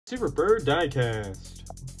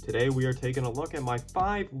Superbirddiecast. Today we are taking a look at my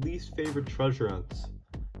 5 least favorite treasure hunts.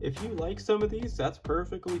 If you like some of these, that's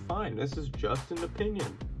perfectly fine. This is just an opinion.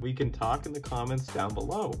 We can talk in the comments down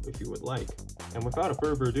below if you would like. And without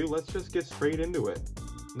further ado, let's just get straight into it.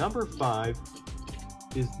 Number 5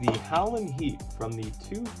 is the Howlin' Heat from the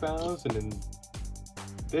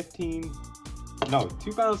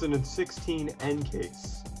 2016 end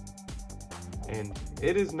case. And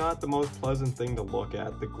it is not the most pleasant thing to look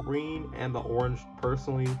at. The green and the orange,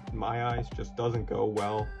 personally, in my eyes, just doesn't go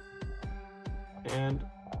well. And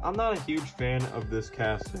I'm not a huge fan of this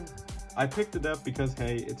casting. I picked it up because,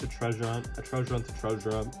 hey, it's a treasure hunt. A treasure hunt's a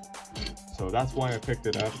treasure hunt. So that's why I picked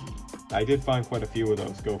it up. I did find quite a few of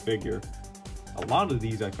those, go figure. A lot of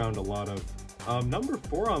these I found a lot of. Number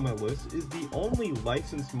 4 on my list is the only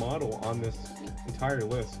licensed model on this entire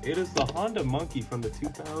list. It is the Honda Monkey from the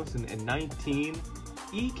 2019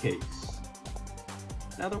 E-Case.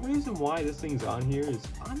 Now the reason why this thing's on here is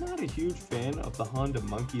I'm not a huge fan of the Honda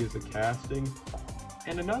Monkey as a casting.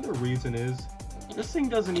 And another reason is this thing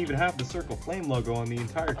doesn't even have the Circle Flame logo on the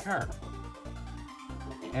entire car.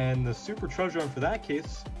 And the super treasure hunt for that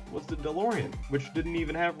case was the DeLorean, which didn't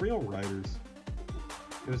even have real riders.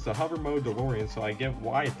 It's a hover mode DeLorean, so I get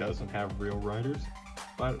why it doesn't have real riders.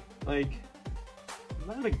 But, like,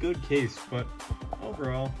 not a good case, but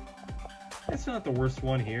overall, it's not the worst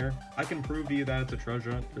one here. I can prove to you that it's a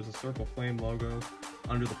treasure hunt. There's a Circle Flame logo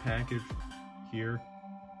under the package here.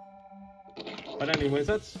 But anyways,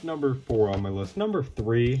 that's number 4 on my list. Number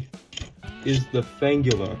 3 is the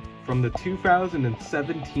Fangula from the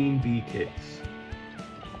 2017 B case.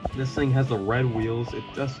 This thing has the red wheels. It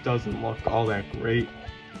just doesn't look all that great.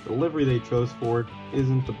 The livery they chose for it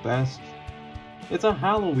isn't the best. It's a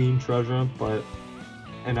Halloween treasure hunt,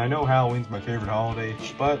 and I know Halloween's my favorite holiday,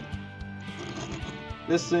 but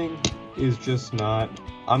this thing is just not,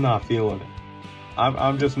 I'm not feeling it.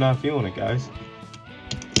 I'm just not feeling it, guys.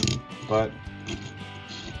 But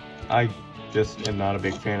I just am not a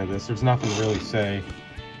big fan of this. There's nothing to really say.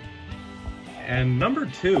 And number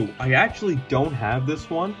 2, I actually don't have this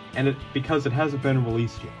one, and because it hasn't been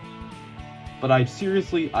released yet. But I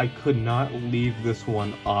could not leave this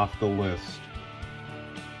one off the list.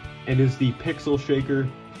 It is the Pixel Shaker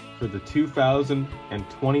for the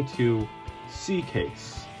 2022 C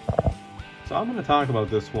case. So I'm going to talk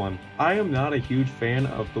about this one. I am not a huge fan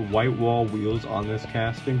of the white wall wheels on this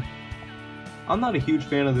casting. I'm not a huge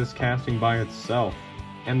fan of this casting by itself.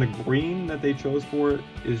 And the green that they chose for it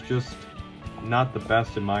is just not the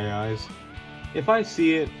best in my eyes. If I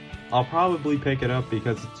see it, I'll probably pick it up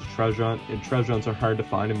because it's a treasure hunt, and treasure hunts are hard to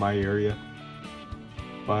find in my area.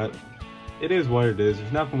 But it is what it is.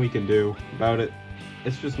 There's nothing we can do about it.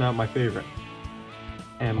 It's just not my favorite.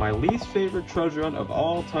 And my least favorite treasure hunt of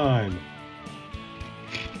all time.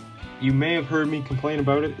 You may have heard me complain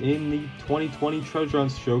about it in the 2020 Treasure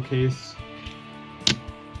Hunts Showcase.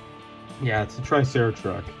 Yeah, it's a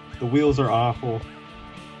Triceratops. The wheels are awful.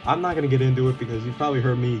 I'm not going to get into it because you've probably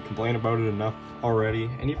heard me complain about it enough already,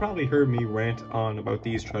 and you probably heard me rant on about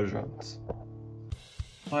these treasure hunts.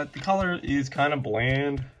 But the color is kind of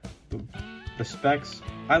bland. The specs,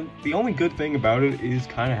 the only good thing about it is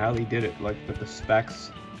kind of how they did it, like with the specs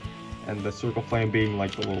and the Circle Flame being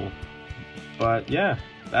like the little. But yeah,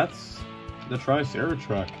 that's the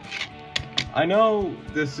Triceratops. I know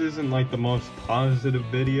this isn't like the most positive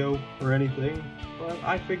video or anything, but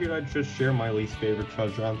I figured I'd just share my least favorite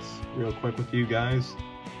treasure hunts real quick with you guys.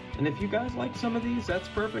 And if you guys like some of these, that's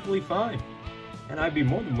perfectly fine. And I'd be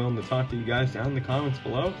more than willing to talk to you guys down in the comments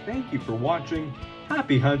below. Thank you for watching,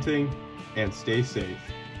 happy hunting, and stay safe.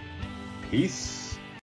 Peace.